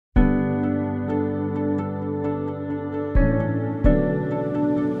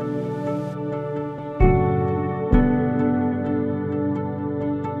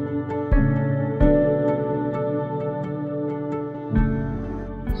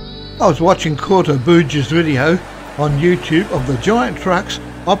I was watching Corto Booge's video on YouTube of the giant trucks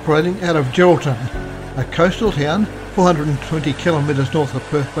operating out of Geraldton, a coastal town 420 kilometres north of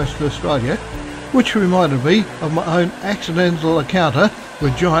Perth, Western Australia, which reminded me of my own accidental encounter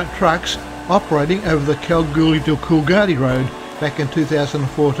with giant trucks operating over the Kalgoorlie to Kalgoorlie road back in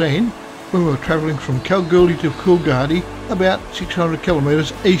 2014 when we were travelling from Kalgoorlie to Kalgoorlie, about 600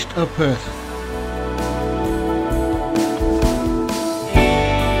 kilometres east of Perth.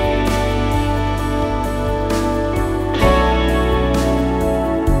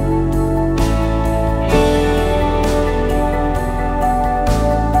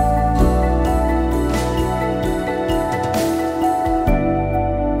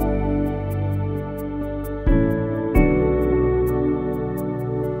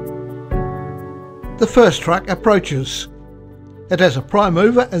 The first truck approaches. It has a prime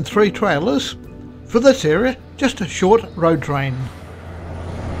mover and 3 trailers. For this area, just a short road train.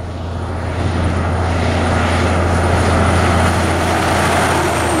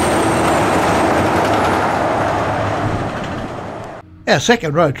 Our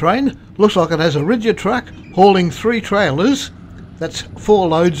second road train looks like it has a rigid truck hauling 3 trailers. That's 4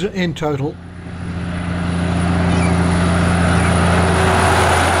 loads in total.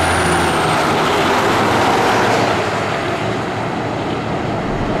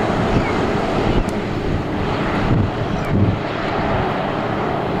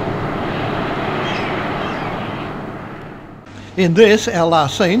 In this, our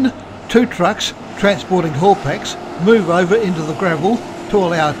last scene, 2 trucks transporting haul packs move over into the gravel to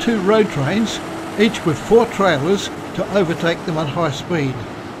allow 2 road trains, each with 4 trailers, to overtake them at high speed.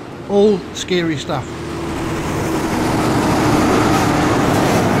 All scary stuff.